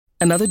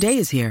Another day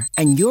is here,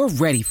 and you're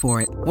ready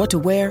for it. What to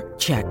wear?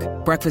 Check.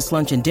 Breakfast,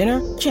 lunch, and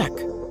dinner? Check.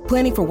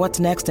 Planning for what's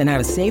next and how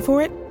to save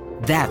for it?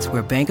 That's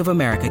where Bank of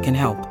America can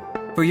help.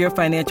 For your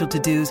financial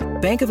to-dos,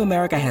 Bank of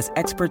America has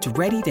experts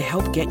ready to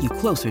help get you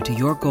closer to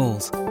your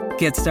goals.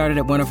 Get started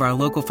at one of our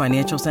local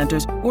financial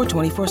centers or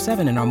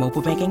 24/7 in our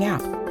mobile banking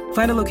app.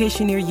 Find a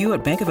location near you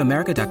at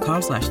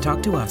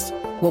bankofamerica.com/talktous.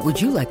 What would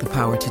you like the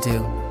power to do?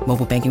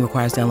 Mobile banking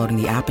requires downloading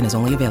the app and is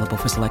only available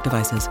for select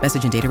devices.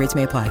 Message and data rates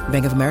may apply.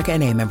 Bank of America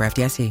N.A., member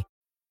FDIC.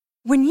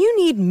 When you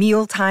need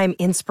mealtime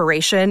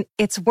inspiration,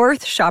 it's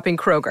worth shopping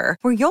Kroger,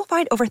 where you'll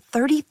find over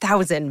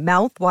 30,000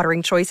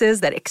 mouth-watering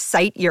choices that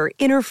excite your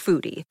inner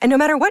foodie. And no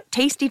matter what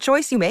tasty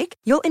choice you make,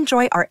 you'll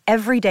enjoy our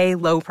everyday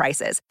low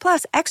prices,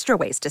 plus extra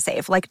ways to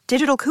save, like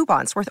digital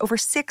coupons worth over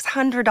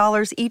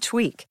 $600 each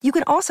week. You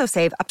can also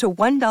save up to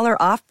 $1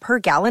 off per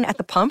gallon at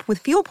the pump with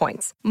fuel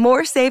points.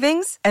 More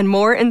savings and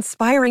more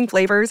inspiring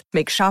flavors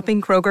make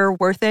shopping Kroger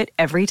worth it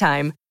every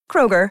time.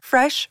 Kroger,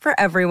 fresh for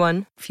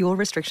everyone. Fuel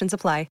restrictions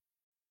apply.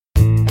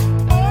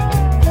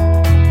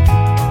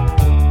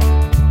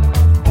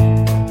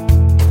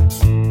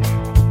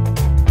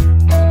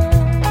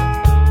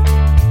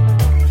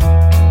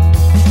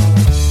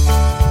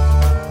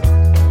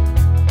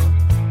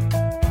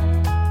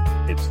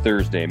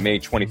 Thursday, May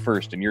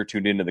 21st, and you're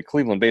tuned into the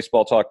Cleveland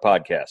Baseball Talk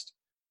podcast.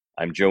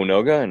 I'm Joe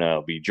Noga, and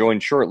I'll be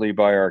joined shortly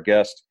by our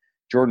guest,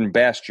 Jordan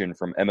Bastian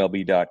from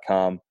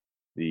MLB.com,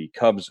 the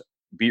Cubs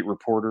beat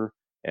reporter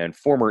and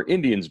former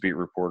Indians beat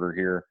reporter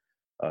here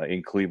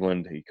in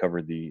Cleveland. He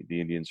covered the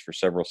Indians for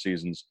several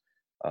seasons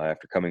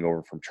after coming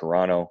over from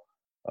Toronto.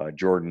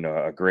 Jordan,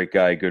 a great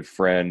guy, good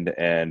friend,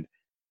 and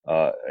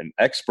an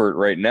expert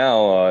right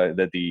now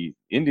that the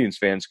Indians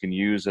fans can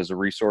use as a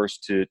resource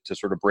to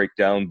sort of break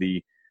down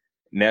the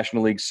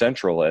National League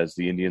Central, as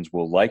the Indians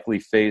will likely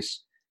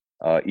face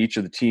each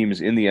of the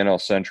teams in the NL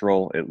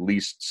Central at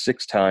least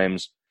 6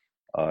 times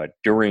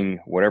during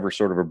whatever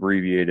sort of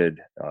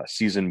abbreviated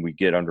season we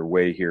get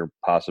underway here,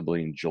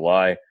 possibly in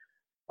July.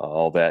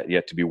 All that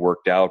yet to be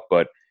worked out,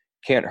 but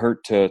can't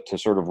hurt to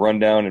sort of run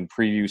down and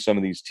preview some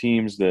of these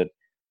teams that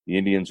the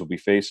Indians will be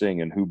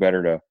facing, and who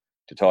better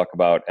to talk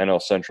about NL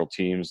Central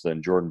teams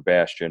than Jordan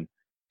Bastian,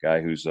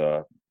 guy who's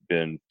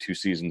been 2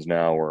 seasons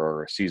now,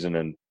 or a season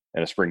and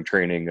a spring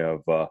training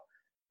of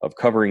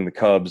covering the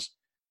Cubs,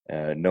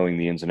 knowing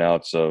the ins and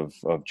outs of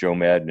Joe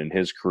Madden and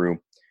his crew.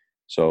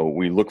 So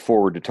we look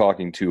forward to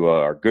talking to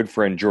our good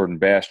friend Jordan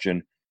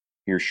Bastian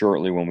here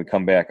shortly when we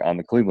come back on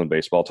the Cleveland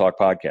Baseball Talk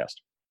podcast.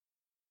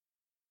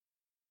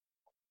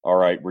 All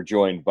right, we're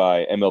joined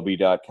by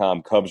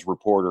MLB.com Cubs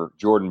reporter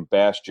Jordan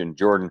Bastian.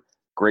 Jordan,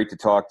 great to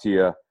talk to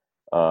you.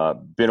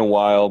 Been a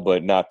while,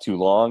 but not too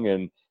long.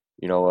 And,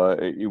 you know,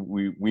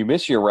 we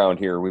miss you around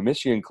here. We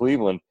miss you in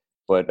Cleveland.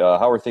 But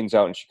how are things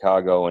out in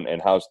Chicago,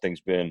 and how's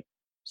things been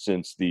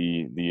since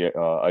the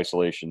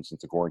isolation,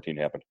 since the quarantine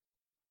happened?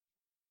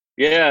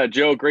 Yeah,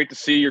 Joe, great to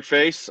see your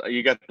face.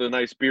 You got the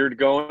nice beard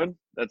going.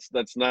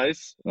 That's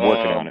nice.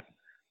 Working on it.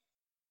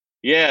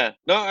 Yeah.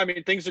 No, I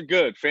mean, things are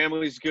good.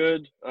 Family's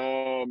good.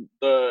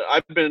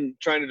 I've been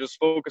trying to just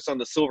focus on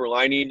the silver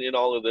lining in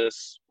all of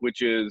this,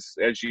 which is,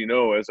 as you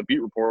know, as a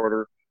beat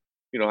reporter,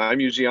 you know, I'm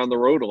usually on the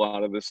road a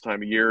lot of this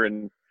time of year,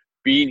 and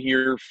being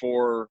here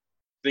for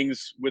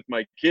things with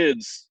my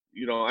kids,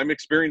 you know, I'm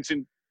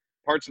experiencing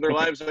parts of their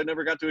lives I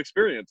never got to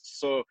experience.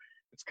 So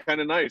it's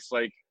kind of nice.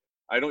 Like,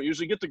 I don't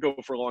usually get to go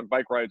for long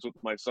bike rides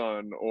with my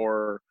son,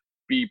 or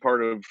be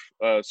part of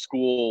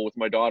school with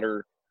my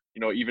daughter, you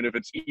know, even if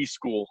it's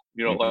e-school,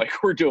 you know, like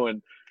we're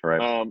doing.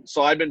 Right.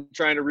 So I've been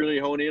trying to really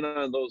hone in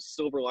on those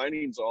silver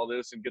linings, all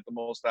this, and get the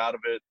most out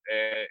of it,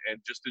 and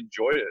just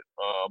enjoy it.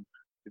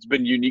 It's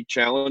been a unique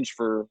challenge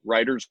for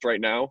writers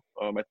right now.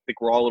 I think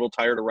we're all a little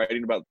tired of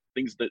writing about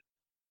things that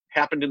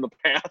happened in the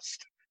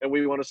past, and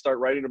we want to start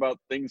writing about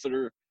things that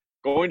are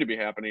going to be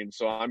happening.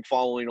 So I'm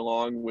following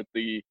along with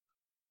the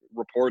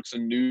reports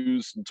and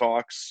news and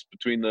talks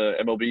between the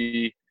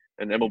MLB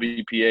and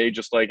MLBPA,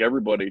 just like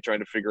everybody, trying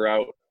to figure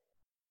out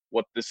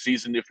what this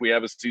season, if we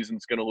have a season,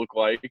 is going to look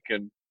like.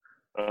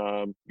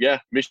 And yeah,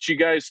 missed you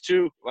guys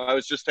too. I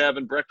was just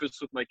having breakfast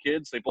with my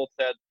kids. They both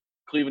had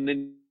Cleveland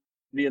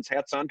Indians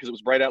hats on because it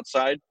was bright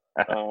outside.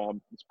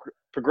 It's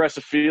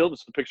Progressive Field.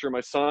 It's a picture of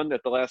my son at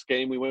the last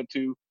game we went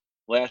to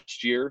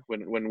last year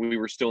when we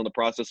were still in the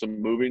process of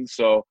moving.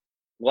 So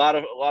a lot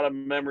of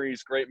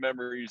memories, great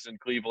memories in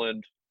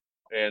Cleveland,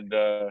 and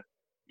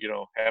you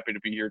know, happy to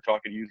be here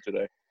talking to you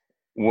today.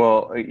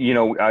 Well, you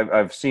know,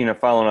 I've seen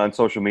following on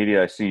social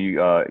media. I see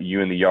you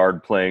in the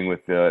yard playing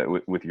with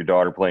your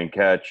daughter, playing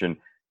catch, and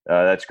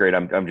that's great.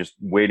 I'm just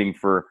waiting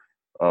for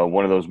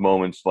one of those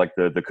moments like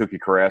the Cookie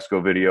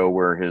Carrasco video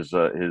where his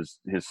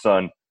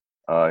son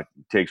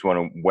takes one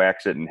and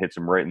whacks it and hits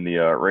him right in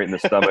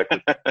the stomach.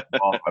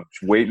 I'm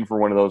just waiting for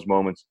one of those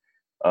moments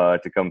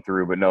to come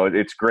through. But no,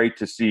 it's great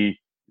to see,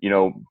 you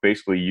know,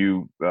 basically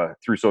you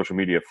through social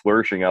media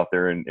flourishing out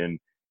there in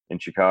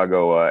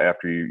Chicago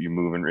after you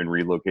move and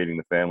relocating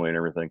the family and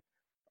everything.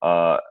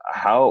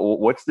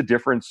 What's the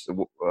difference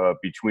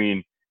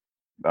between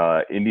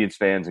Indians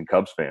fans and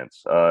Cubs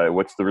fans.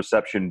 What's the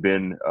reception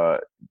been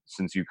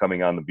since you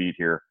coming on the beat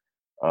here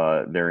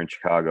there in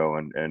Chicago,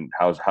 and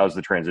how's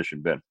the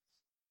transition been?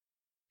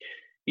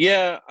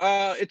 Yeah,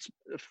 it's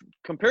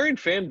comparing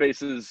fan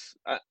bases.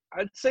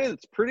 I'd say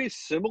it's pretty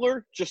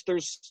similar.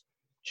 There's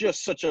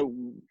just such a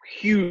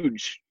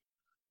huge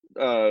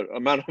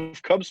amount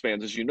of Cubs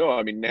fans, as you know.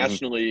 I mean,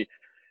 nationally.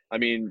 I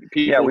mean,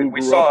 people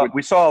we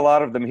saw a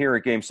lot of them here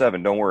at Game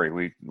 7. Don't worry,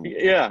 we're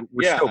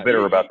still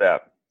bitter about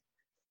that.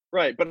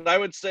 Right, but I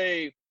would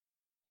say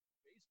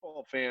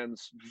baseball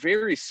fans,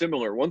 very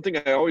similar. One thing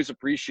I always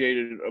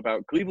appreciated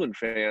about Cleveland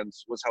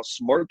fans was how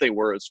smart they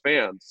were as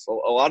fans. A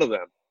lot of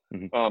them.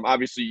 Mm-hmm.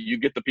 Obviously, you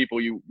get the people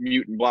you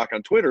mute and block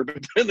on Twitter,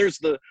 but then there's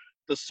the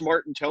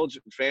smart,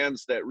 intelligent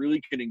fans that really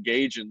can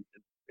engage in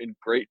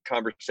great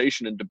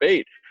conversation and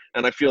debate.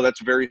 And I feel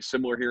that's very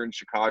similar here in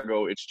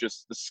Chicago. It's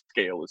just the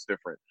scale is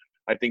different.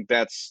 I think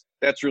that's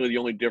really the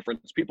only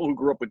difference. People who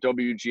grew up with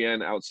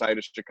WGN outside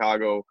of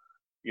Chicago,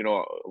 you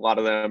know, a lot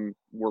of them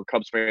were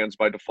Cubs fans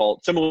by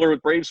default. Similar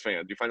with Braves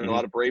fans. You find a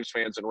lot of Braves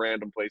fans in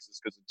random places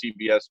because of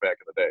TBS back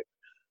in the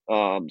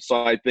day.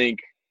 So I think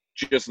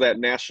just that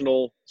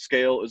national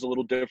scale is a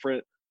little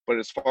different. But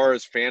as far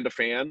as fan to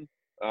fan,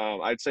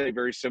 I'd say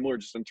very similar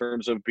just in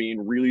terms of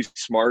being really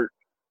smart,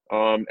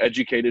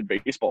 educated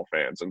baseball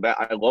fans. And that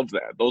I love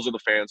that. Those are the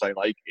fans I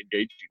like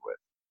engaging with.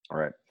 All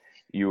right.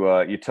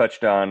 You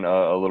touched on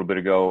a little bit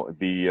ago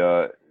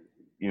the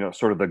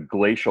sort of the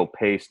glacial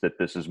pace that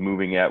this is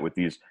moving at with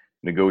these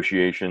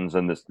negotiations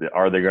and this,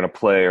 are they going to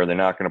play, are they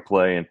not going to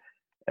play,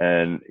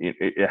 and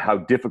how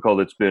difficult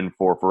it's been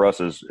for us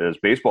as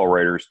baseball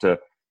writers to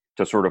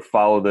sort of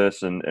follow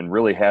this and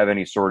really have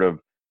any sort of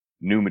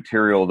new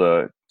material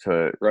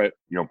to right.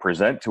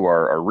 Present to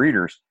our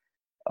readers.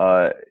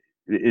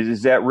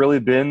 Is that really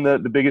been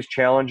the biggest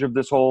challenge of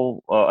this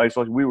whole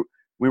isolation?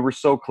 We were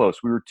so close.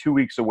 We were 2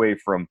 weeks away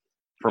from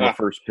a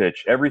first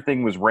pitch.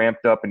 Everything was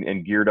ramped up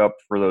and geared up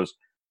for those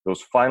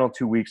final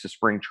 2 weeks of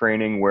spring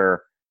training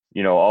where,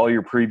 all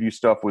your preview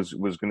stuff was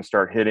going to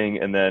start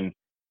hitting, and then,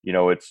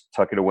 it's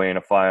tuck it away in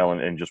a file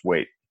and just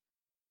wait.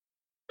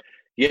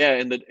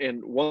 Yeah.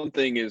 And one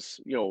thing is,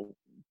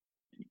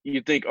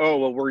 you think, oh,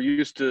 well, we're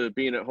used to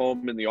being at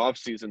home in the off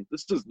season.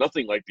 This is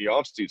nothing like the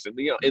off season.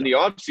 In the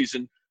off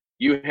season,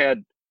 you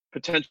had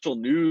potential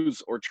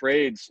news or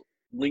trades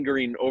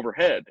lingering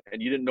overhead,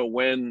 and you didn't know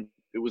when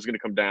it was going to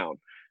come down.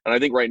 And I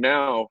think right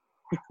now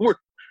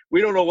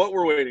we don't know what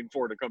we're waiting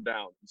for to come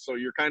down. So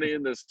you're kind of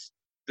in this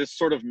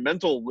sort of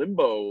mental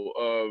limbo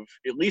of,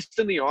 at least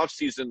in the off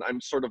season,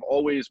 I'm sort of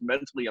always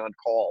mentally on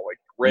call, like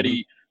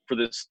ready for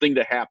this thing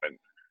to happen.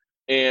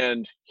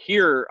 And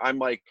here I'm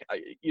like,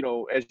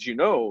 as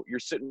you're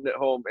sitting at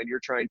home and you're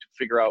trying to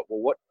figure out,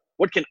 well,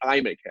 what can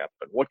I make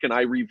happen? What can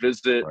I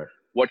revisit? Right.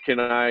 What can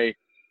I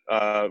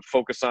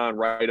focus on,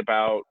 write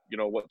about?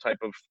 What type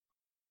of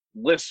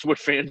lists would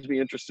fans be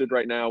interested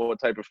right now? What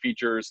type of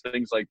features,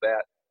 things like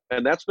that.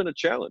 And that's been a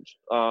challenge.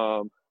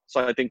 So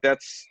I think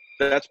that's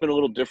been a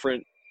little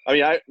different. I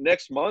mean,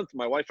 next month,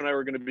 my wife and I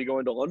were going to be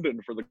going to London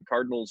for the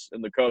Cardinals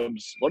and the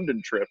Cubs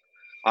London trip.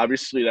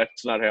 Obviously,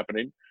 that's not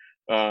happening.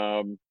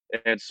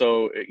 And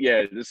so,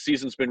 yeah, this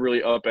season's been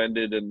really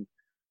upended. And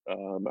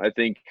I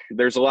think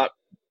there's a lot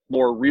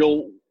more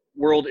real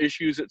world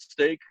issues at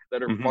stake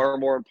that are far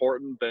more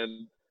important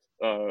than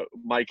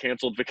my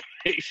canceled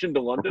vacation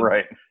to London.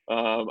 Right.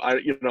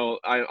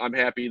 I'm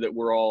happy that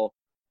we're all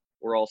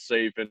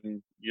safe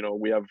and,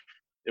 we have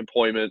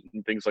employment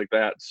and things like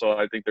that. So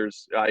I think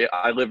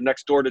I live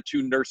next door to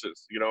 2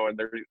 nurses, and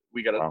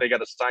they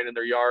got a sign in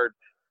their yard,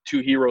 2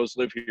 heroes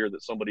live here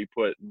that somebody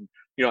put. And,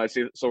 I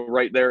see it. So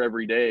right there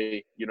every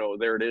day,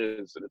 there it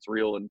is, and it's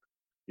real. And,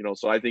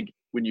 so I think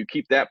when you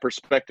keep that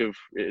perspective,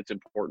 it's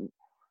important.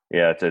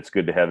 Yeah, it's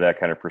good to have that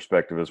kind of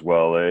perspective as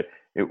well.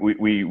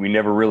 We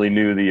never really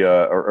knew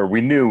or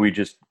we knew, we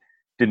just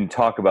didn't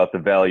talk about the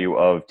value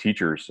of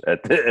teachers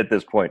at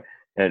this point.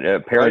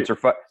 And parents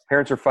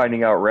are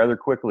finding out rather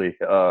quickly,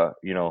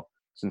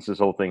 since this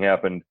whole thing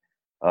happened,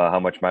 how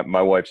much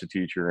my wife's a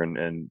teacher,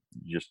 and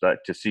just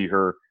to see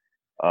her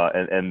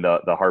and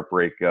the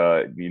heartbreak,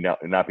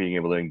 not being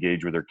able to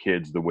engage with their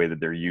kids the way that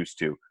they're used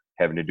to,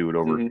 having to do it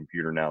over a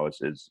computer now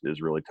is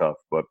really tough.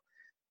 But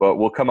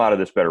we'll come out of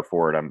this better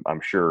for it,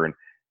 I'm sure.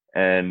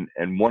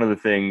 And one of the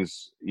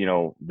things,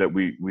 that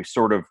we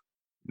sort of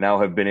now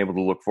have been able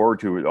to look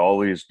forward to, all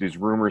these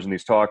rumors and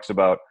these talks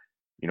about,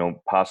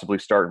 possibly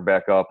starting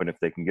back up, and if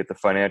they can get the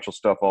financial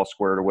stuff all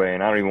squared away.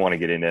 And I don't even want to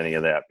get into any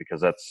of that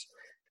because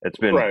it's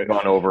been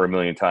gone over a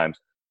million times.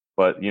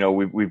 But,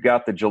 we've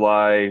got the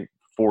July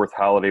 4th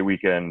holiday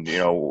weekend,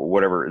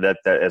 whatever that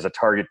as a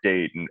target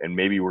date, and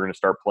maybe we're going to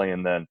start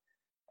playing then.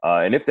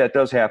 And if that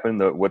does happen,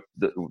 what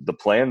the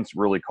plans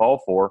really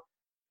call for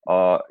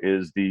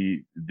is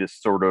this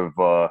sort of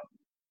a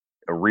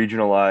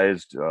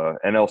regionalized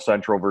NL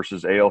Central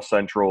versus AL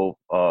Central,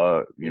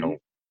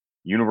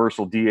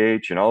 universal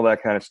DH and all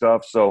that kind of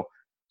stuff. So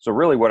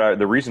really,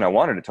 the reason I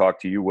wanted to talk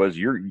to you was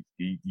your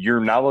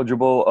knowledge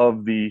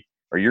of the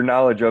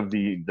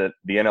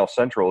NL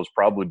Central is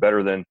probably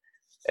better than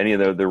any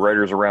of the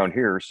writers around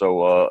here.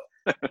 So,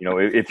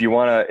 if you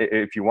want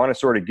to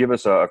sort of give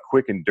us a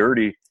quick and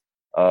dirty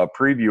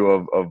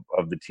preview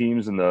of the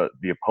teams and the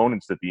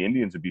opponents that the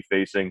Indians would be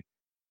facing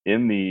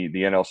in the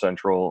NL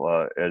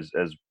Central as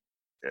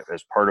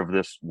part of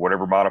this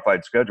whatever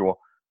modified schedule,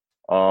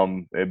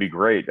 it'd be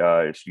great.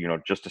 It's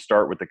just to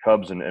start with the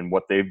Cubs and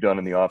what they've done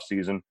in the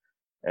offseason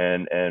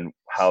and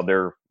how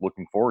they're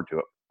looking forward to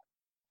it.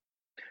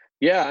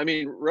 Yeah, I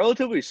mean,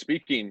 relatively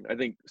speaking, I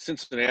think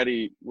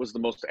Cincinnati was the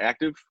most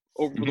active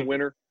over the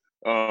winter.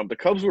 The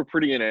Cubs were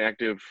pretty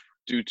inactive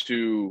due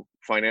to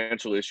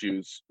financial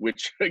issues,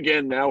 which,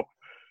 again, now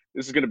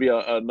this is going to be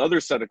another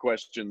set of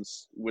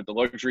questions with the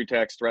luxury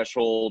tax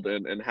threshold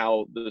and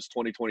how this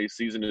 2020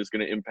 season is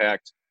going to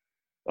impact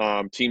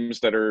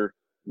teams that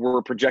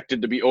were projected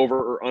to be over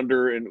or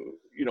under, and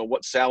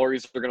what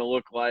salaries are going to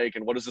look like,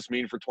 and what does this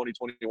mean for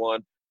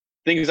 2021.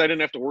 Things I didn't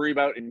have to worry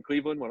about in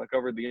Cleveland when I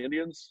covered the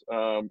Indians.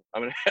 I'm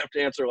going to have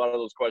to answer a lot of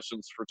those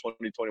questions for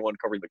 2021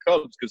 covering the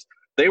Cubs, because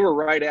they were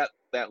right at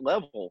that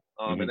level,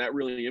 and that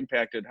really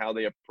impacted how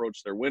they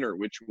approached their winter,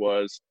 which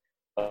was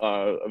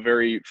a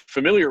very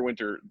familiar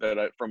winter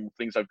from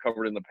things I've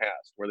covered in the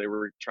past, where they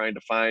were trying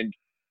to find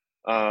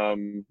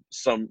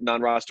some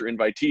non-roster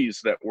invitees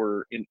that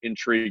were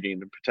intriguing,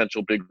 and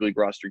potential big league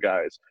roster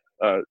guys,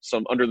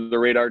 some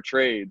under-the-radar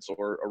trades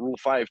or a Rule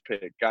 5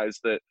 pick, guys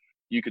that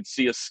you could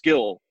see a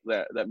skill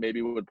that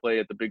maybe would play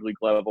at the big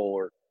league level,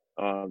 or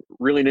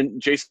really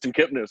Jason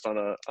Kipnis on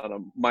a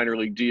minor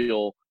league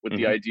deal with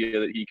the idea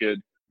that he could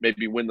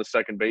maybe win the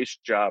second base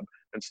job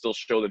and still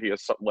show that he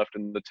has something left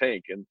in the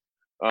tank. And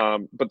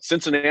but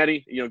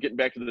Cincinnati, getting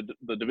back to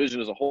the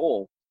division as a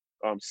whole,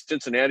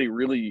 Cincinnati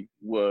really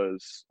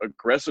was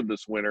aggressive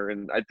this winter,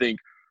 and I think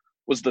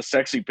was the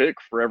sexy pick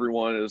for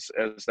everyone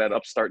as that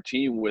upstart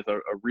team with a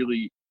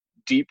really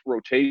deep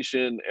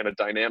rotation and a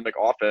dynamic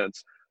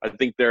offense. I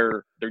think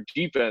their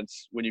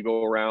defense, when you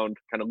go around,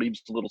 kind of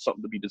leaves a little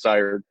something to be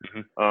desired.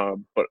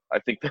 But I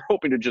think they're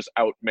hoping to just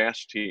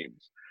outmatch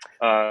teams.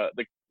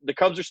 The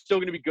Cubs are still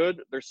going to be good.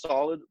 They're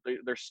solid.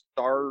 They're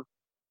star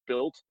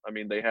built. I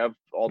mean, they have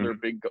all their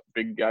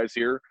big guys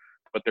here,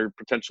 but they're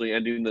potentially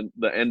ending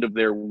the end of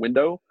their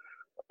window.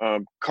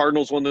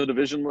 Cardinals won the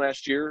division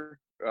last year.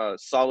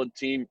 Solid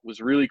team,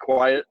 was really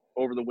quiet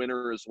over the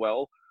winter as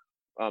well.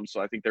 So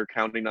I think they're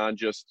counting on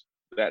just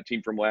that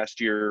team from last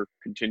year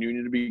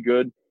continuing to be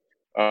good.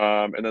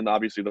 And then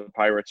obviously the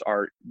Pirates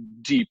are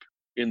deep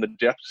in the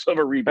depths of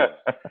a rebuild.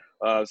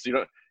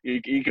 So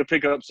you can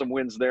pick up some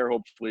wins there,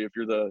 hopefully, if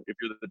you're the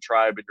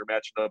Tribe and you're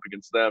matching up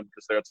against them,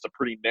 because that's a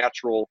pretty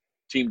natural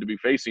team to be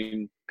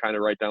facing, kind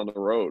of right down the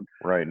road.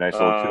 Right, nice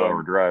little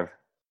 2-hour drive.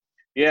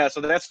 Yeah,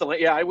 so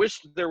I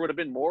wish there would have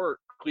been more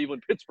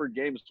Cleveland-Pittsburgh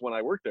games when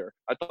I worked there.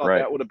 I thought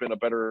that would have been a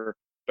better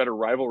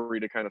rivalry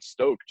to kind of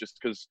stoke, just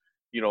because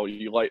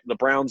you like the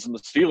Browns and the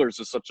Steelers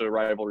is such a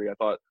rivalry. I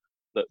thought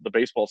the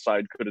baseball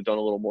side could have done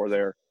a little more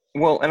there.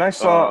 Well, and I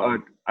saw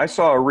an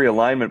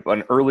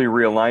early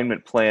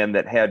realignment plan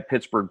that had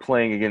Pittsburgh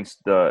playing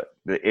against the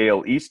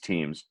AL East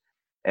teams,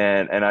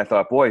 and I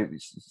thought, boy,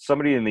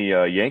 somebody in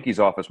the Yankees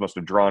office must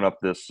have drawn up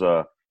this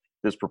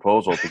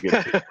proposal to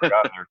get Pittsburgh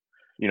out there.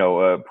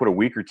 Put a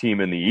weaker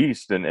team in the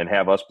East and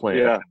have us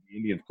playing the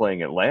Indians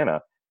playing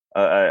Atlanta.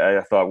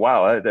 I thought,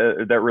 wow,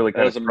 that really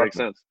kind of doesn't make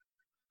sense.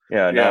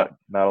 Yeah,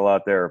 not a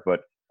lot there,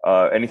 but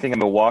anything in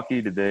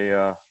Milwaukee? Did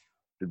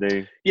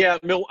they? Yeah,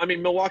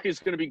 Milwaukee's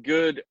going to be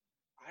good.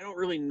 I don't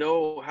really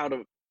know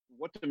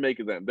what to make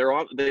of them.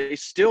 They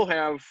still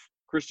have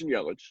Christian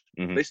Yelich.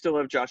 They still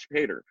have Josh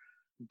Hader.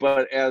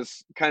 But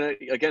as kind of,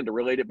 again, to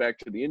relate it back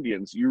to the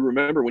Indians, you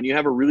remember when you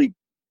have a really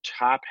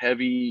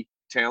top-heavy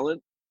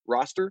talent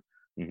roster,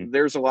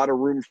 there's a lot of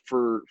room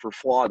for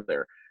flaw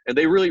there. And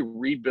they really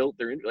rebuilt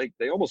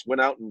they almost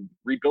went out and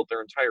rebuilt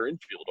their entire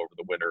infield over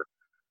the winter.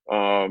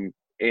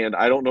 And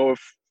I don't know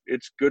if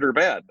it's good or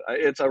bad.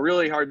 It's a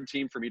really hard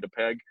team for me to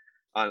peg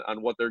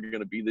on what they're going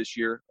to be this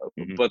year,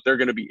 but they're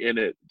going to be in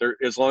it.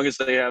 As long as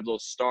they have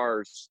those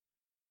stars,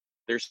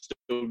 they're still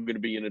going to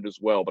be in it as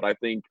well. But I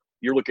think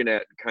you're looking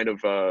at kind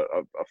of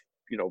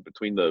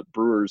between the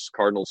Brewers,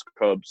 Cardinals,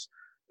 Cubs,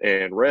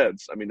 and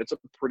Reds. I mean, it's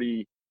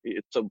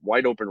a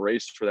wide open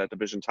race for that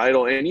division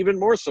title, and even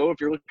more so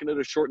if you're looking at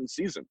a shortened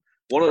season.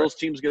 One of those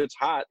teams gets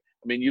hot.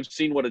 I mean, you've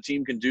seen what a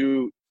team can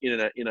do in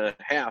a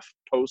half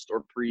post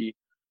or pre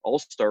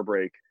All-Star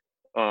break.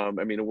 I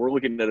mean, we're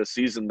looking at a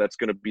season that's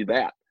going to be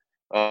that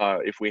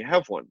if we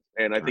have one.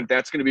 And I think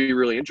that's going to be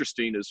really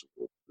interesting. Is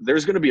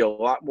there's going to be a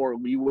lot more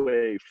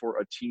leeway for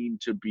a team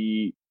to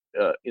be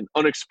an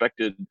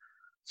unexpected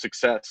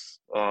success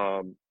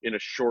in a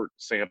short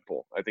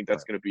sample. I think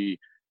that's going to be,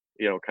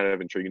 kind of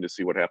intriguing to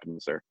see what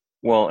happens there.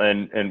 Well,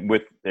 and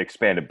with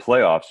expanded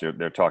playoffs,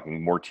 they're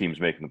talking more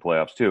teams making the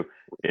playoffs too.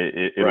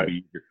 It'll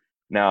be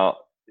now.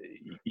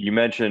 You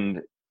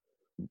mentioned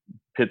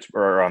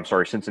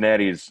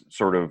Cincinnati's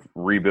sort of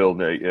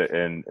rebuild,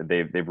 and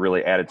they've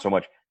really added so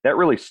much. That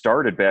really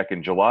started back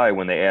in July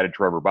when they added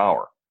Trevor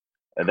Bauer.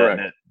 And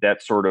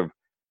that sort of,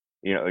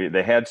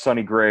 they had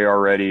Sonny Gray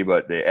already,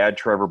 but they add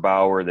Trevor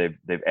Bauer.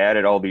 They've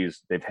added all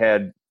these. They've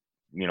had,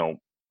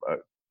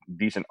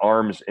 decent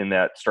arms in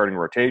that starting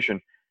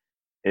rotation.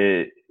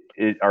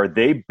 Are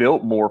they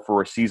built more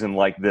for a season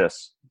like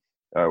this?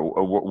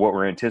 What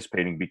we're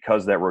anticipating,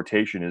 because that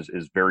rotation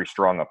is very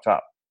strong up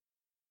top.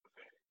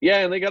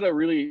 Yeah, and they got a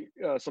really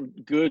some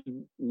good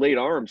late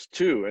arms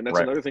too, and that's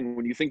Right. another thing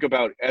when you think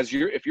about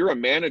if you're a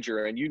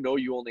manager and you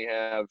only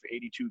have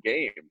 82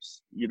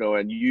 games,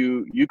 and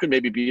you can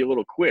maybe be a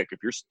little quick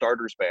if your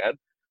starter's bad,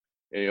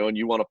 and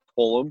you want to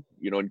pull them,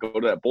 and go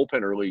to that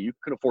bullpen early, you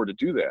can afford to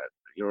do that.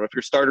 If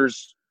your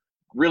starter's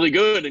really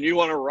good and you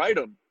want to ride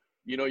them,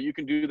 you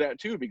can do that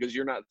too, because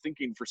you're not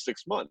thinking for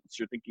 6 months,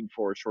 you're thinking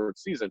for a short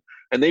season.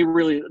 And they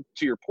really,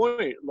 to your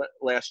point,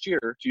 last year,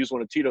 to use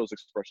one of Tito's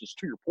expressions,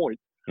 to your point,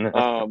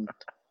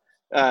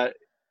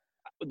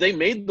 they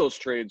made those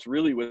trades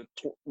really with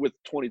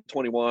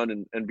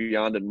 2021 and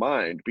beyond in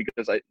mind,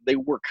 because they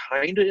were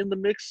kind of in the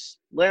mix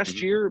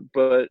last year,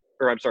 with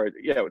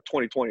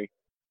 2020.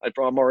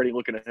 I'm already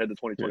looking ahead to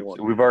 2021.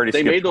 So we've already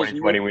skipped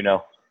 2020. We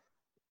know,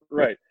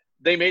 right?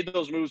 They made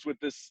those moves with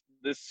this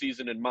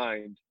season in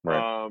mind,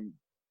 right.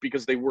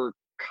 Because they were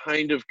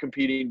kind of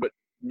competing, but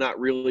not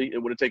really.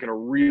 It would have taken a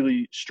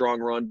really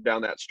strong run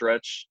down that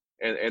stretch,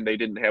 and they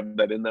didn't have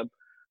that in them.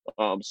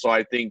 So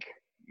I think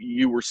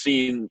you were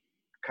seeing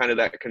kind of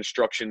that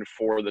construction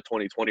for the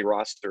 2020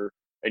 roster,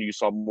 and you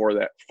saw more of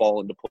that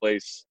fall into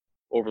place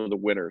over the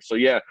winter. So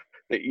yeah,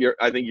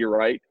 I think you're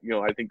right.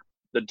 I think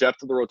the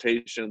depth of the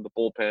rotation, the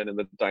bullpen, and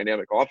the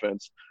dynamic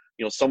offense,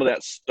 some of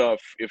that stuff,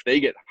 if they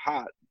get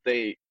hot,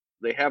 they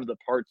have the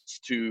parts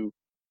to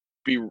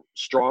be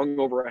strong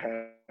over a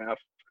half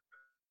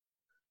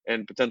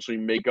and potentially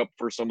make up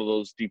for some of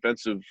those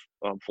defensive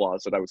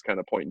flaws that I was kind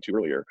of pointing to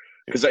earlier.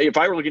 Because if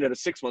I were looking at a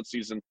 6-month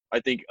season, I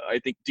think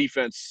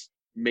defense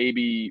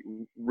maybe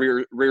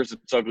rears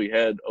its ugly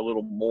head a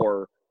little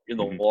more in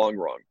the long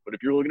run. But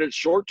if you're looking at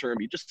short term,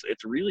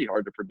 it's really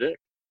hard to predict.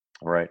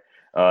 Right.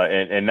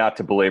 And not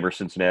to belabor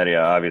Cincinnati,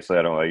 obviously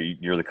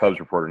you're the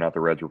Cubs reporter, not the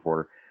Reds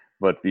reporter,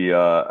 but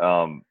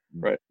the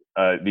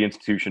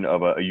institution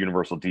of a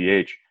universal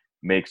DH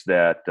makes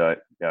that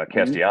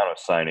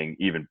Castellanos signing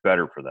even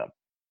better for them.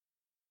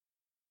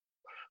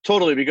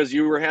 Totally, because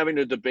you were having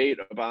a debate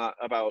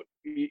about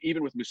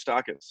even with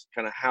Moustakas,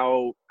 kind of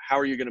how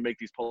are you going to make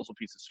these puzzle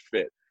pieces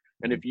fit?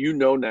 And if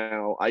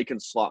now I can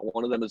slot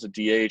one of them as a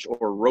DH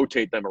or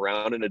rotate them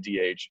around in a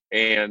DH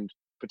and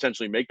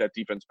potentially make that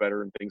defense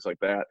better and things like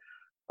that,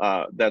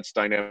 that's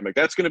dynamic.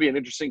 That's going to be an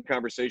interesting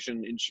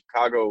conversation in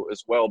Chicago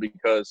as well,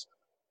 because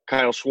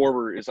Kyle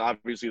Schwarber is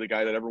obviously the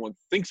guy that everyone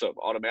thinks of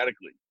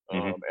automatically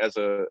as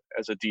a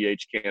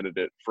DH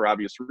candidate for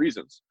obvious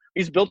reasons.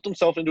 He's built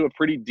himself into a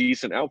pretty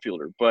decent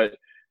outfielder, but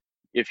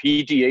if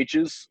he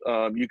DHs,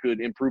 you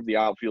could improve the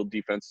outfield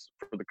defense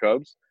for the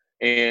Cubs.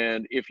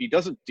 And if he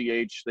doesn't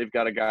DH, they've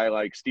got a guy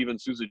like Steven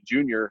Souza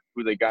Jr.,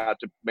 who they got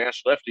to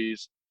mash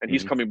lefties, and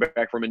he's coming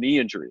back from a knee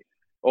injury.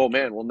 Oh,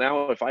 man, well,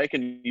 now if I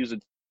can use a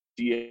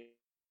DH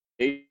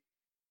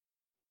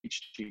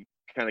to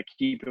kind of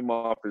keep him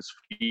off his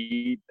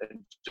feet and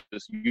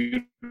just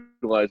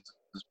utilize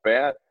his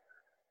bat,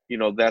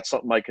 that's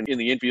something I can in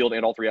the infield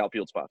and all three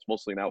outfield spots,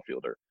 mostly an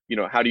outfielder.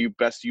 How do you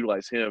best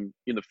utilize him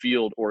in the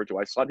field, or do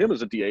I slot him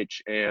as a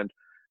DH and,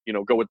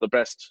 go with the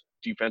best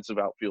defensive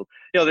outfield?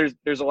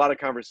 There's a lot of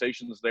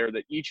conversations there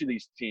that each of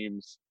these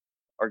teams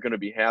are going to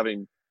be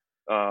having.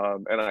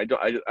 And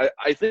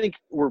I think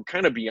we're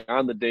kind of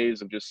beyond the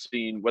days of just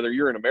seeing whether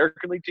you're an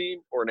American League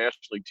team or a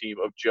National League team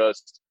of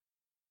just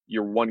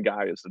your one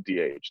guy as the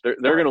DH. They're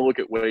going to look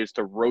at ways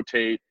to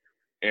rotate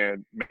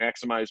and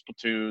maximize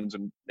platoons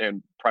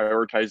and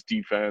prioritize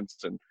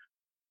defense, and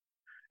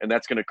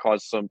that's going to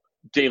cause some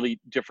daily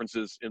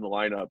differences in the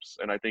lineups.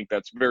 And I think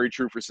that's very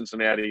true for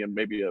Cincinnati, and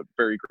maybe a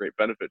very great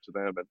benefit to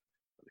them and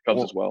the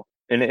Cubs as well.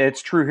 And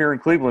it's true here in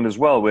Cleveland as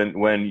well,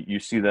 when you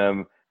see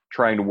them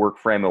trying to work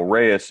Framil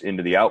Reyes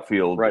into the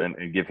outfield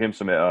and give him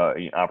some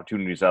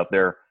opportunities out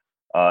there.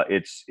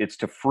 It's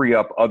to free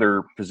up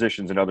other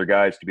positions and other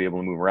guys to be able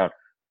to move around.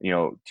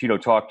 Tito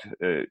talked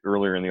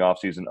earlier in the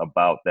offseason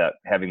about that,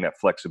 having that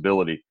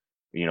flexibility,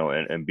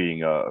 and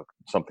being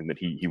something that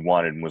he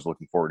wanted and was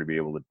looking forward to be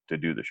able to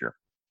do this year.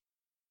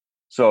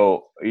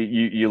 So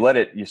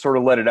you sort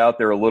of let it out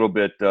there a little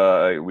bit.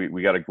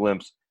 We got a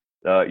glimpse.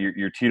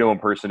 Your Tito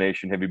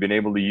impersonation. Have you been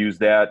able to use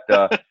that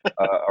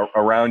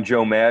around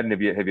Joe Madden?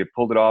 Have you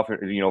pulled it off,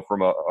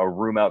 from a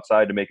room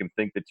outside to make him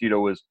think that Tito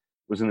was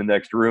in the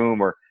next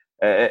room, or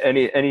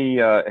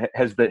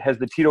has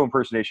the Tito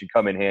impersonation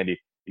come in handy?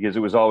 Because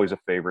it was always a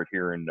favorite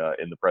here in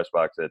the press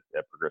box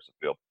at Progressive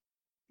Field.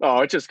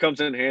 Oh, it just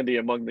comes in handy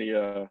among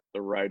the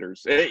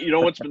writers.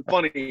 What's been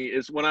funny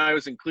is when I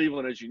was in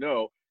Cleveland, as you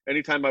know,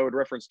 anytime I would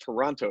reference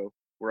Toronto,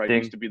 where I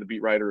used to be the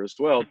beat writer as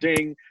well,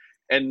 ding.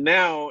 And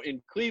now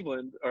in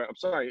Cleveland, I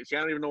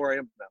don't even know where I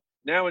am now.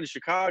 Now in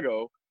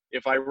Chicago,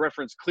 if I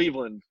reference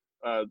Cleveland,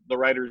 the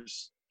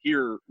writers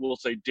here will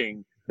say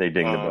ding. They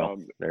ding the bell.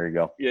 There you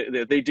go.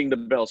 Yeah, they ding the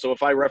bell. So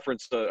if I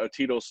reference a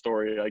Tito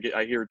story,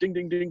 I hear ding,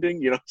 ding, ding,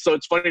 ding. So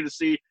it's funny to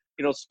see,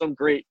 some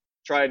great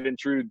tried and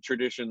true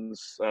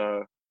traditions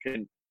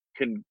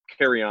can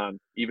carry on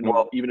even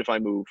if I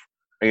move.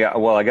 Yeah,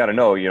 well, I got to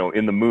know,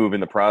 in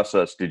the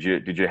process, did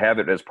you have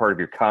it as part of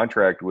your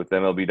contract with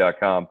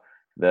MLB.com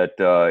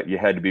that you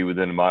had to be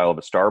within a mile of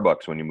a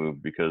Starbucks when you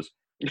moved? Because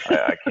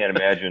I can't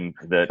imagine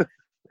that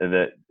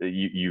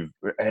you've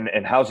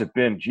and how's it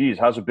been? Geez,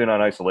 how's it been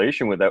on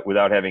isolation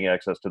without having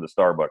access to the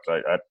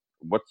Starbucks?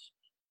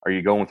 Are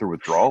you going through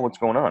withdrawal? What's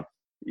going on?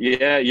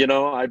 Yeah,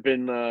 I've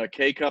been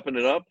K-cupping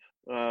it up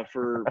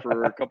for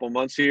a couple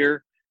months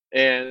here.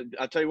 And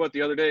I'll tell you what,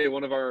 the other day,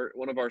 one of our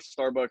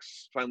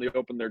Starbucks finally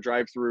opened their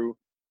drive-through.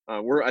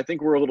 I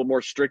think we're a little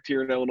more strict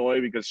here in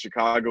Illinois because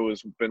Chicago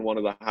has been one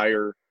of the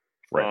higher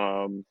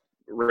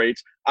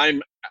rates.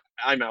 I'm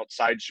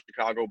outside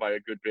Chicago by a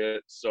good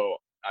bit, so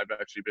I've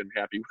actually been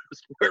happy with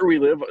where we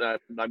live.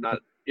 I'm not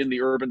in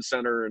the urban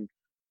center, and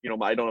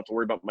I don't have to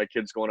worry about my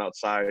kids going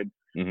outside.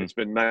 Mm-hmm. It's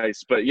been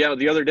nice. But yeah,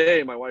 the other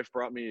day, my wife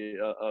brought me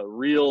a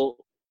real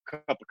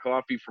cup of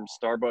coffee from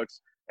Starbucks.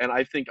 And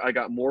I think I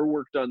got more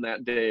work done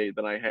that day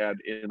than I had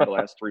in the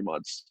last 3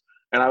 months.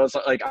 And I was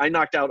like, I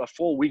knocked out a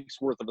full week's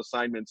worth of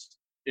assignments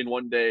in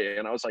one day.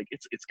 And I was like,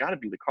 it's got to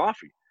be the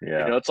coffee.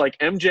 Yeah. It's like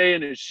MJ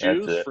and his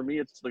shoes. For me,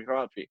 it's the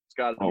coffee. It's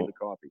got to be the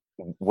coffee.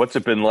 What's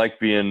it been like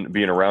being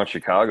around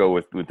Chicago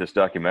with this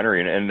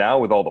documentary, and now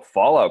with all the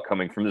fallout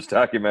coming from this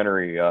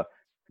documentary,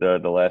 The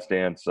Last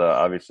Dance,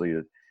 obviously.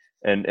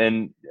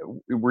 And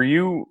were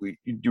you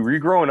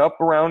growing up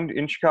around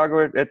in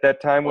Chicago at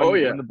that time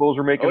when the Bulls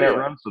were making that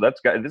run? So this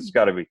has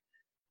got to be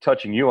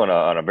touching you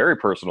on a very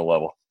personal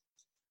level.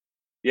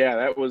 Yeah,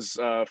 that was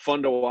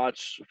fun to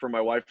watch for my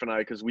wife and I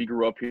because we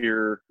grew up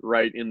here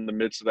right in the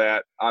midst of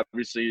that.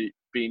 Obviously,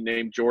 being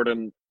named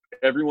Jordan,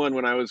 everyone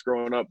when I was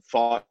growing up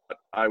thought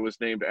I was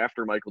named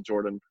after Michael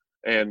Jordan,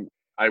 and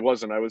I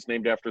wasn't. I was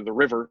named after the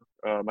river.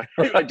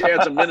 My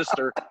dad's a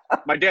minister.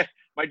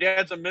 My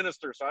dad's a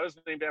minister, so I was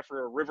named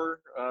after a river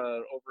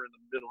over in the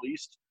Middle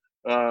East.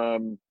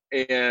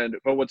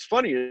 But what's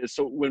funny is,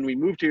 so when we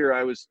moved here,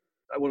 I was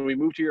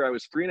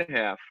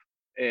 3.5,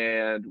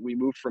 and we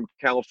moved from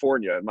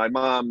California. My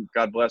mom,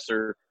 God bless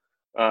her,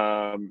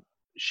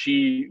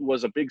 she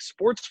was a big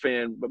sports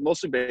fan, but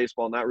mostly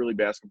baseball, not really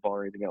basketball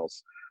or anything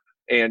else.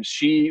 And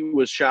she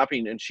was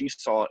shopping, and she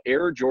saw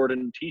Air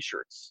Jordan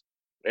T-shirts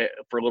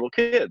for little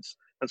kids.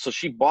 And so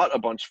she bought a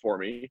bunch for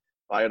me.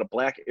 I had a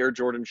black Air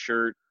Jordan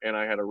shirt, and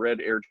I had a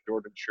red Air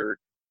Jordan shirt.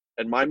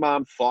 And my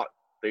mom thought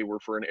they were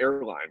for an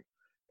airline.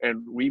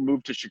 And we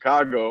moved to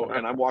Chicago,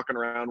 and I'm walking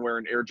around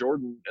wearing Air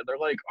Jordan, and they're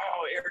like,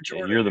 "Oh, Air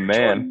Jordan, you're the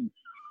man."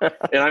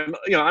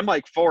 And I'm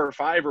like 4 or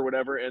 5 or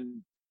whatever,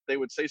 and they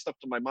would say stuff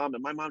to my mom,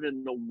 and my mom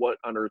didn't know what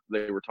on earth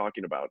they were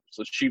talking about.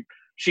 So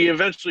she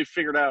eventually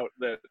figured out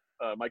that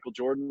Michael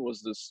Jordan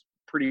was this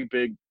pretty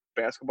big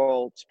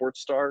basketball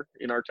sports star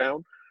in our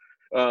town,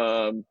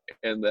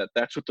 and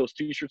that's what those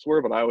T-shirts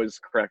were. But I always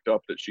cracked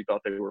up that she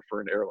thought they were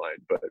for an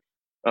airline.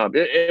 But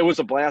it was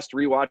a blast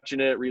rewatching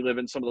it,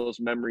 reliving some of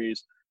those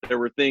memories. There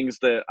were things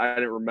that I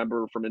didn't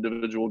remember from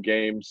individual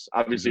games.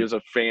 Obviously, as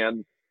a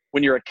fan,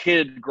 when you're a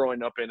kid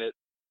growing up in it,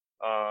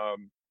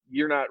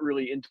 you're not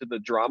really into the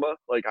drama.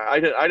 Like I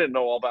didn't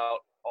know all about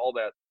all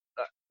that.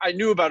 I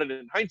knew about it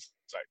in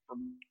hindsight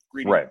from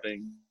reading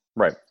things.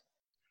 Right.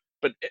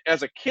 But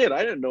as a kid,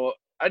 I didn't know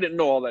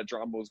all that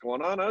drama was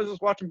going on. I was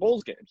just watching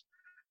Bulls games.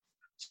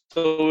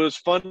 So it was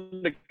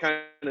fun to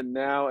kind of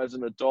now, as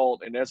an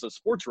adult and as a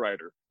sports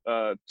writer,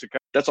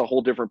 that's a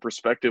whole different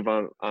perspective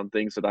on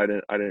things that I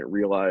didn't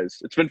realize.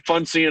 It's been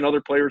fun seeing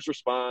other players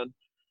respond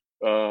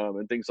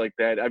and things like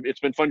that. It's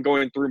been fun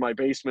going through my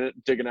basement,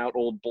 digging out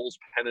old Bulls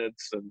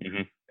pennants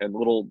and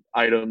little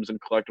items and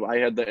collectible. I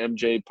had the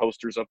MJ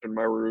posters up in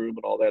my room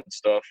and all that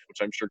stuff, which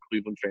I'm sure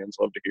Cleveland fans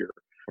love to hear.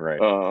 Right.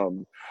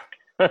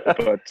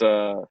 But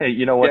hey,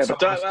 you know what?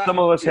 Some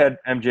of us had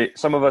MJ.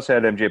 Some of us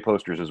had MJ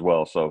posters as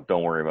well. So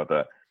don't worry about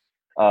that.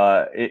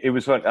 It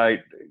was fun. I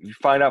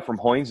find out from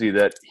Hoynesy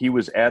that he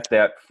was at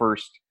that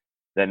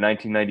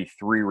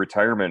 1993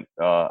 retirement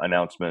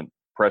announcement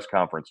press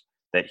conference.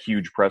 That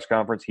huge press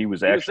conference. He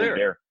was actually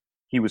there.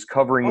 He was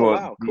covering. Oh,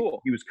 wow,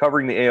 cool. He was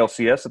covering the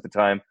ALCS at the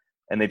time,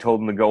 and they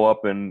told him to go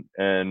up and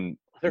they're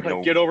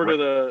like, get over to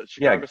the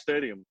Chicago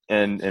Stadium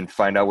and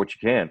find out what you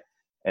can.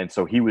 And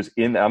so he was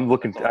in.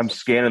 I'm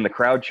scanning the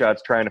crowd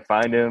shots trying to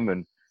find him,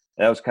 and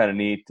that was kind of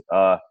neat.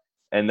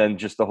 And then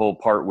just the whole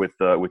part with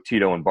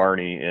Tito and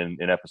Barney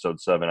in episode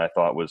 7, I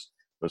thought was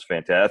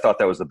fantastic. I thought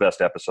that was the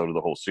best episode of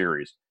the whole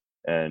series.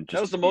 And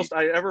that was the most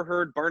I ever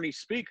heard Barney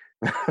speak.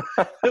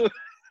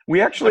 We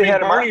actually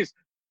had Barney's.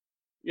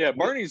 Yeah,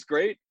 Barney's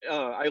great.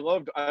 I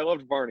loved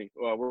Barney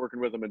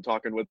working with him and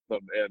talking with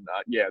them, and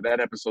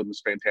that episode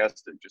was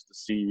fantastic just to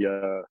see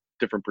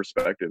different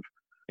perspective.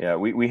 Yeah,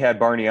 we had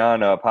Barney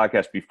on a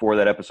podcast before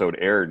that episode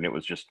aired, and it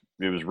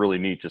was really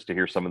neat just to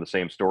hear some of the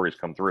same stories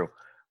come through.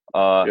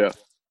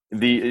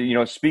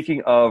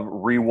 Speaking of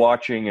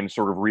rewatching and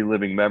sort of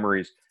reliving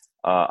memories,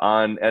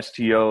 on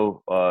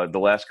STO, the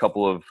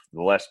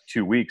last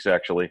 2 weeks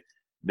actually,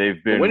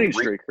 they've been winning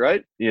streak,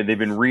 right? Yeah, they've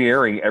been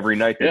re-airing every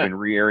night. They've been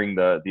re-airing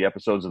the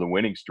episodes of the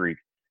winning streak.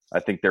 I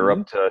think they're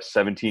up to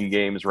 17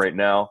 games right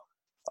now.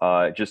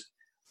 Just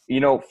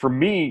For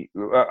me,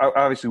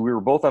 obviously we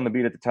were both on the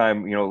beat at the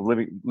time,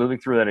 living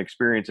through that and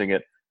experiencing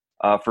it.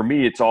 For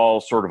me, it's all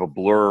sort of a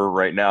blur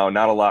right now.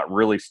 Not a lot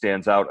really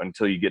stands out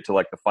until you get to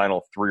like the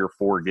final 3 or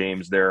 4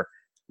 games there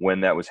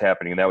when that was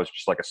happening. And that was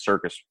just like a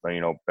circus,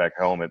 back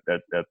home at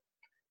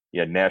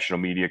national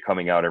media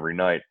coming out every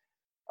night.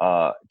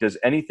 Does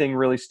anything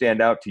really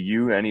stand out to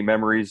you? Any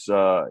memories,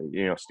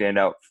 stand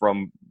out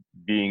from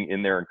being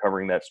in there and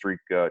covering that streak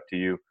to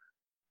you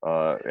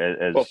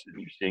as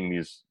you're seeing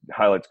these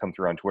highlights come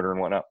through on Twitter and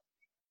whatnot?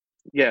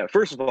 Yeah,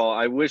 first of all,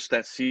 I wish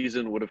that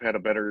season would have had a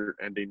better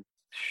ending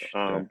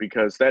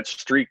because that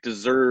streak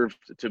deserved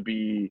to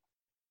be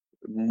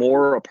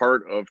more a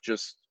part of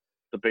just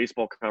the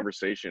baseball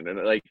conversation.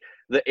 And like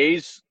the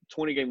A's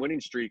 20-game winning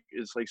streak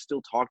is like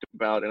still talked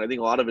about, and I think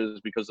a lot of it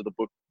is because of the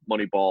book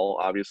Moneyball,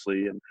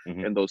 obviously,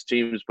 and those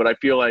teams. But I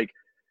feel like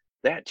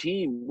that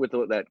team with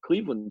that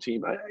Cleveland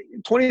team,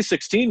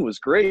 2016 was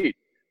great,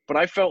 but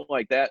I felt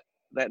like that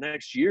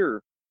next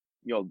year,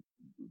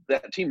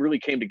 that team really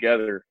came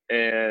together,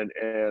 and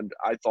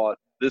I thought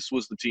this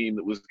was the team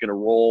that was going to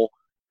roll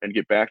and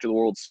get back to the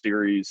World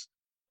Series.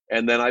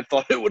 And then I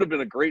thought it would have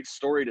been a great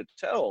story to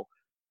tell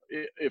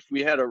if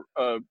we had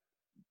a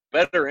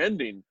better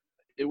ending.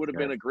 It would have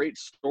been a great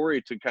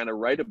story to kind of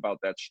write about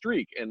that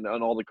streak and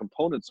on all the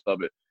components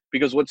of it.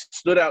 Because what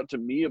stood out to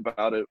me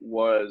about it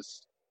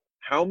was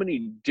how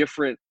many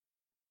different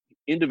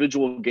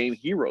individual game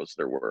heroes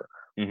there were.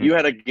 You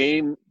had a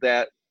game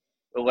that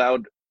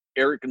allowed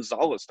Eric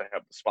Gonzalez to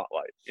have the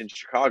spotlight in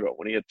Chicago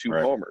when he had 2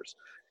 homers.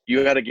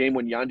 You had a game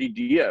when Yandy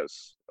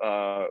Diaz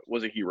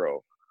was a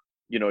hero.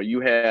 You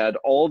had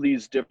all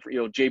these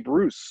different, Jay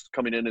Bruce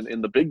coming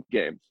in the big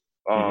game.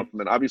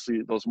 And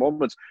obviously those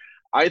moments,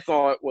 I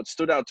thought what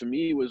stood out to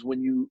me was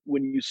when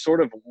you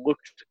sort of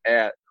looked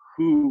at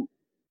who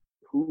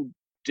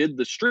did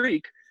the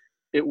streak,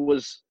 it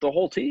was the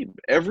whole team.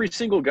 Every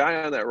single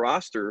guy on that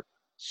roster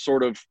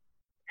sort of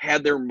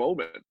had their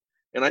moment.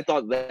 And I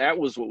thought that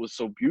was what was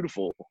so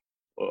beautiful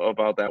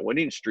about that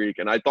winning streak.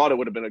 And I thought it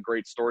would have been a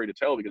great story to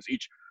tell because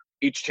each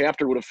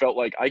chapter would have felt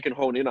like I can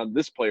hone in on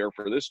this player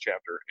for this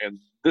chapter and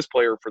this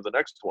player for the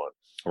next one.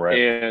 Right.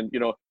 And,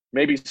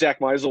 maybe Zach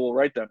Meisel will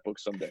write that book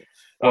someday.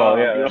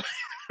 Well,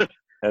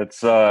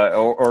 It's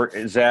or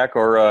Zach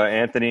or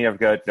Anthony. I've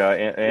got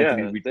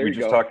Anthony. We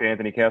just talked to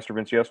Anthony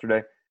Castrovins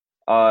yesterday.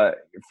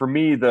 For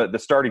me, the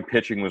starting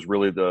pitching was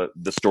really the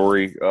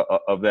story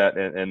of that,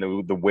 and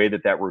the way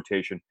that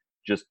rotation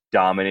just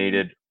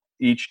dominated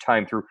each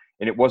time through.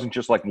 And it wasn't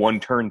just like one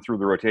turn through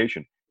the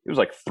rotation; it was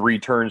like 3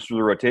 turns through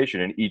the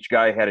rotation, and each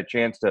guy had a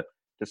chance to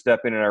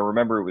step in. And I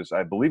remember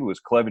I believe it was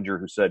Clevenger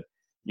who said,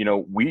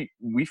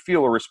 we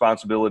feel a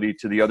responsibility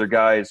to the other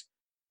guys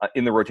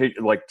in the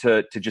rotation, like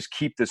to just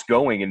keep this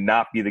going and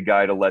not be the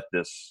guy to let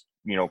this,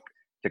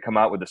 to come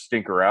out with a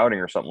stinker outing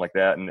or something like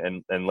that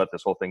and let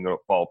this whole thing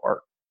fall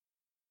apart.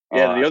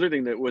 Yeah, the other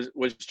thing that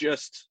was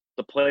just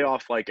the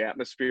playoff-like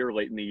atmosphere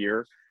late in the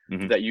year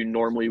that you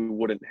normally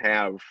wouldn't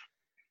have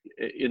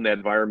in that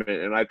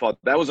environment. And I thought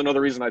that was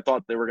another reason I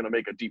thought they were going to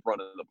make a deep run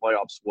in the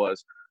playoffs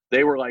was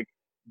they were like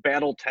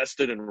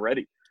battle-tested and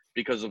ready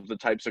because of the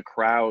types of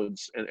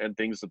crowds and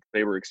things that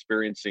they were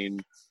experiencing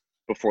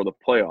before the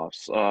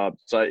playoffs.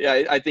 So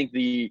yeah, I think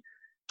the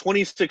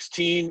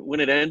 2016, when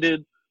it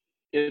ended,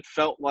 it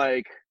felt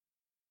like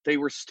they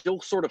were still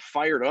sort of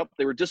fired up.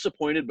 They were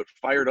disappointed, but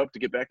fired up to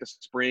get back to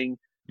spring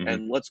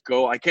and let's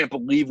go. I can't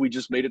believe we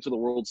just made it to the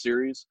World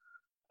Series.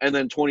 And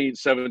then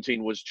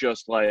 2017 was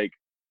just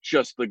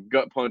the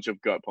gut punch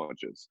of gut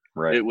punches.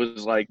 Right. It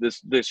was like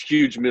this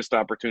huge missed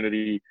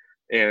opportunity.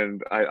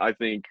 And I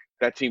think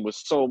that team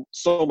was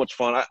so much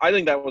fun. I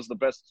think that was the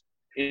best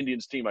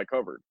Indians team I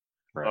covered.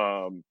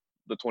 Right.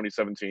 The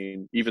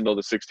 2017, even though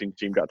the 16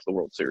 team got to the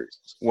World Series.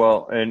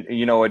 Well, and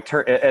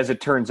as it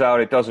turns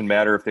out, it doesn't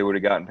matter if they would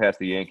have gotten past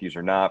the Yankees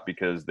or not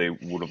because they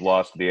would have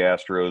lost to the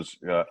Astros.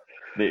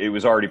 It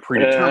was already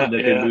predetermined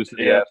that they'd lose to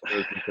the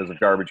Astros because of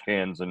garbage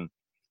cans and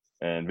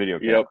video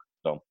games. Yep.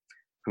 So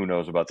who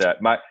knows about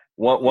that? My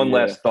one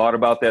last thought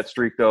about that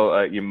streak,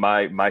 though.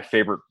 My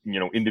favorite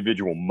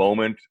individual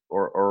moment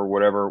or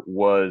whatever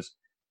was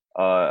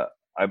I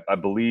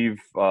believe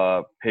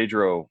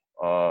Pedro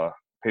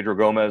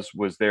Gomez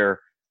was there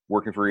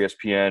working for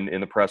ESPN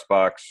in the press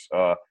box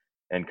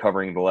and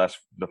covering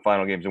the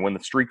final games. And when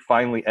the streak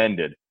finally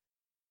ended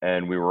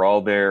and we were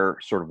all there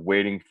sort of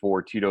waiting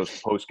for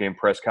Tito's post-game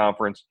press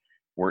conference,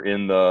 we're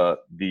in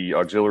the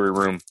auxiliary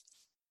room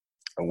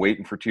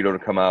waiting for Tito to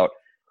come out.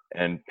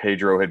 And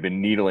Pedro had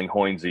been needling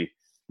Hoynesy,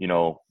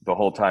 the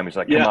whole time. He's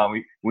like, come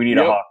on, we need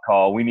a hawk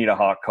call. We need a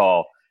hawk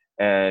call.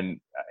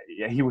 And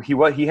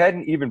he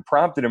hadn't even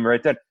prompted him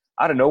right then.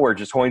 Out of nowhere,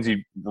 just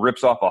Hoynesy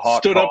rips off a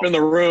hawk. Stood call. Up in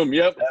the room.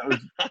 Yep,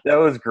 that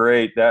was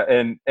great.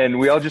 And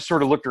we all just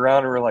sort of looked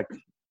around and we're like,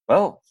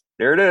 well,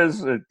 there it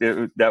is.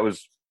 That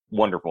was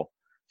wonderful.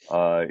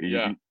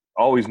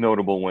 Always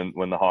notable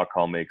when the hawk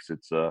call makes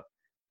its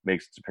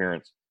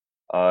appearance.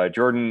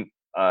 Jordan,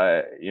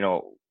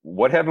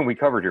 what haven't we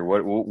covered here?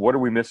 What are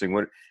we missing?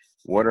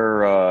 What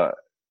are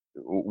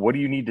what do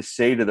you need to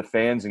say to the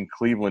fans in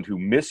Cleveland who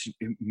miss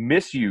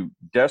you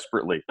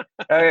desperately?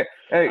 Hey,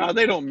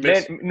 they don't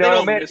miss.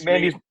 Miss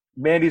Mandy's me.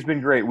 Mandy's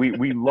been great.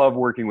 We love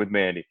working with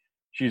Mandy.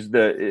 She's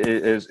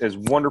as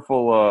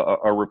wonderful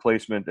a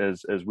replacement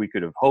as we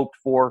could have hoped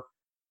for.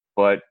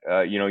 But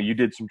you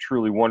did some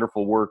truly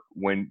wonderful work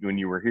when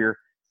you were here.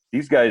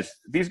 These guys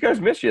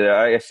miss you.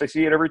 I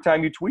see it every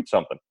time you tweet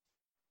something.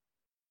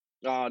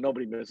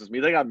 Nobody misses me.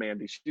 They got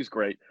Mandy. She's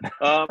great.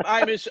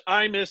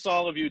 I miss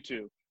all of you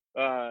too.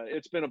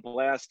 It's been a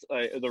blast.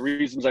 The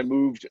reasons I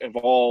moved have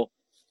all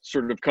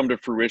sort of come to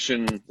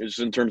fruition, is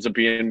in terms of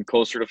being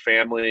closer to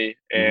family,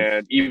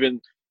 and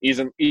even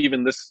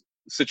this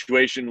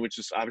situation, which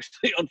is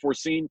obviously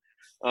unforeseen,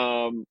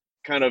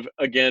 kind of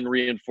again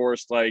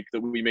reinforced like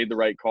that we made the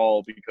right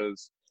call,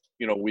 because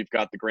we've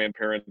got the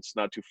grandparents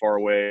not too far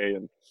away,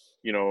 and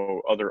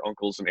other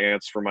uncles and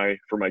aunts for my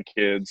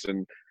kids,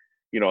 and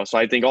so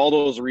I think all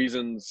those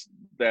reasons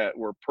that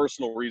were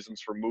personal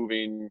reasons for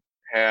moving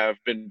have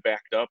been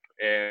backed up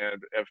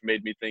and have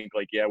made me think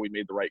like, yeah, we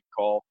made the right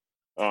call,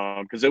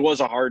 because it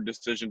was a hard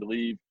decision to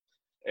leave,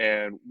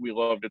 and we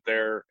loved it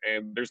there,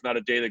 and there's not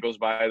a day that goes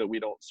by that we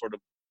don't sort of,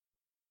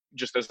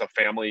 just as a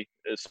family,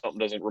 if something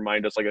doesn't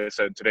remind us. Like I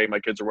said, today my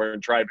kids are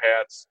wearing tribe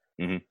hats.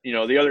 Mm-hmm.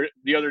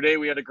 The other day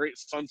we had a great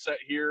sunset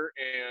here,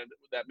 and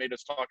that made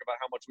us talk about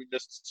how much we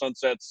missed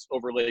sunsets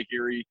over Lake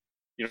Erie.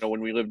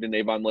 When we lived in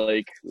Avon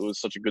Lake, it was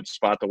such a good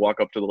spot to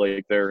walk up to the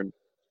lake there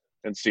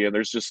and see. And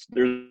there's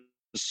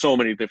so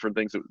many different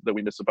things that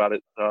we miss about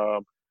it.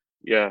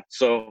 Yeah.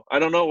 So I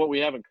don't know what we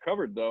haven't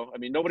covered though. I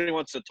mean, nobody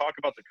wants to talk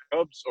about the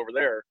Cubs over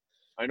there.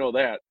 I know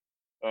that.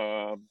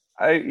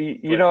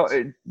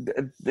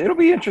 It'll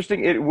be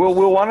interesting.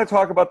 We'll want to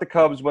talk about the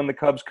Cubs when the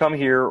Cubs come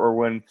here, or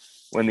when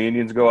the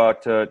Indians go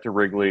out to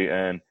Wrigley,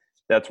 and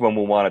that's when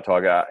we'll want to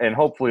talk. And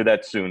hopefully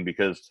that's soon,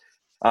 because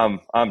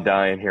I'm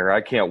dying here.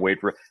 I can't wait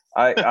for.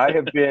 I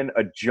have been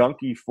a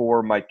junkie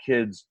for my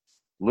kids'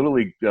 Little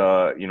League,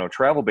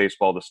 travel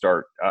baseball to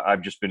start.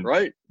 I've just been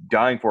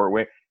dying for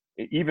it.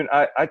 Even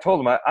I told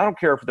them I don't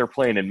care if they're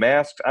playing in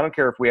masks. I don't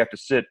care if we have to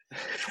sit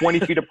 20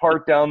 feet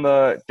apart down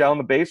the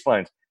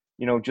baselines.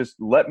 Just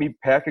let me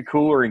pack a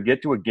cooler and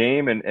get to a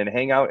game and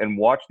hang out and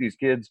watch these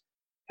kids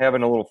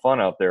having a little fun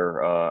out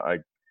there.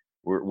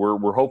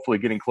 We're hopefully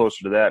getting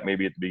closer to that,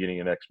 maybe at the beginning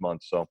of next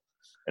month. So,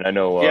 and I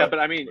know. Yeah, but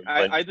I mean,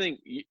 I think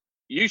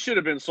you should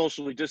have been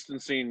socially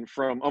distancing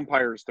from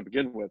umpires to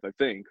begin with. I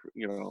think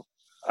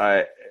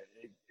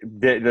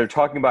they're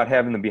talking about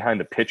having them behind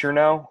the pitcher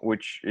now,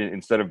 which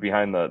instead of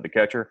behind the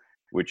catcher,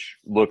 which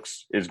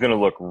is going to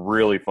look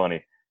really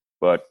funny.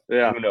 But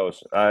who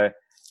knows?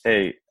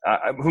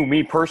 Who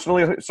me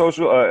personally,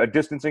 social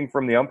distancing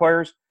from the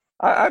umpires?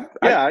 I'm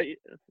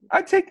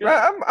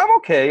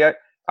okay.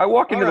 I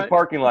walk into the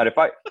parking lot. If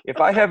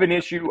I have an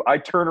issue, I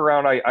turn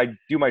around. I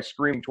do my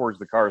scream towards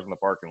the cars in the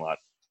parking lot.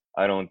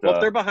 I don't. Well,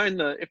 if they're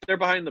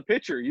behind the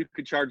pitcher, you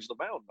could charge the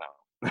mound now.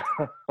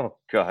 Oh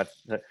God,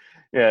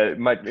 yeah.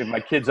 My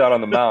kid's out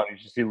on the mound. You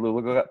just see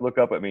look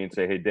up at me and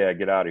say, "Hey, Dad,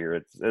 get out of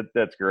here."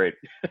 That's great.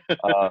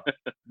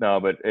 No,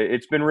 but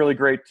it's been really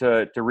great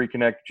to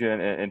reconnect you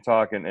and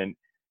talk and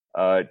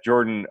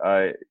Jordan.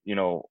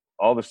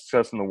 All the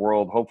success in the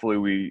world. Hopefully,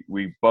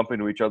 we bump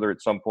into each other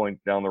at some point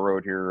down the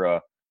road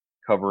here,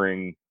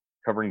 covering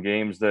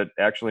games that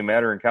actually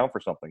matter and count for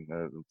something.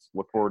 Let's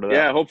look forward to that.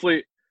 Yeah,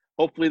 hopefully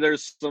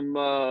there's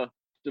some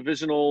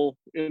divisional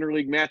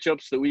interleague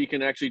matchups that we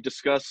can actually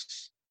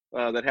discuss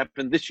that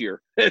happened this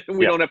year. I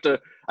don't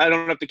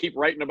have to keep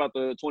writing about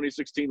the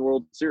 2016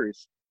 World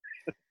Series.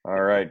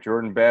 All right,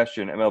 Jordan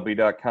Bastian,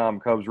 MLB.com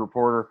Cubs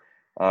reporter.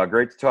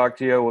 Great to talk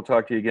to you. We'll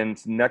talk to you again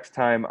next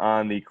time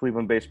on the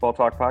Cleveland Baseball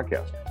Talk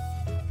podcast.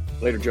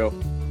 Later,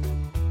 Joe.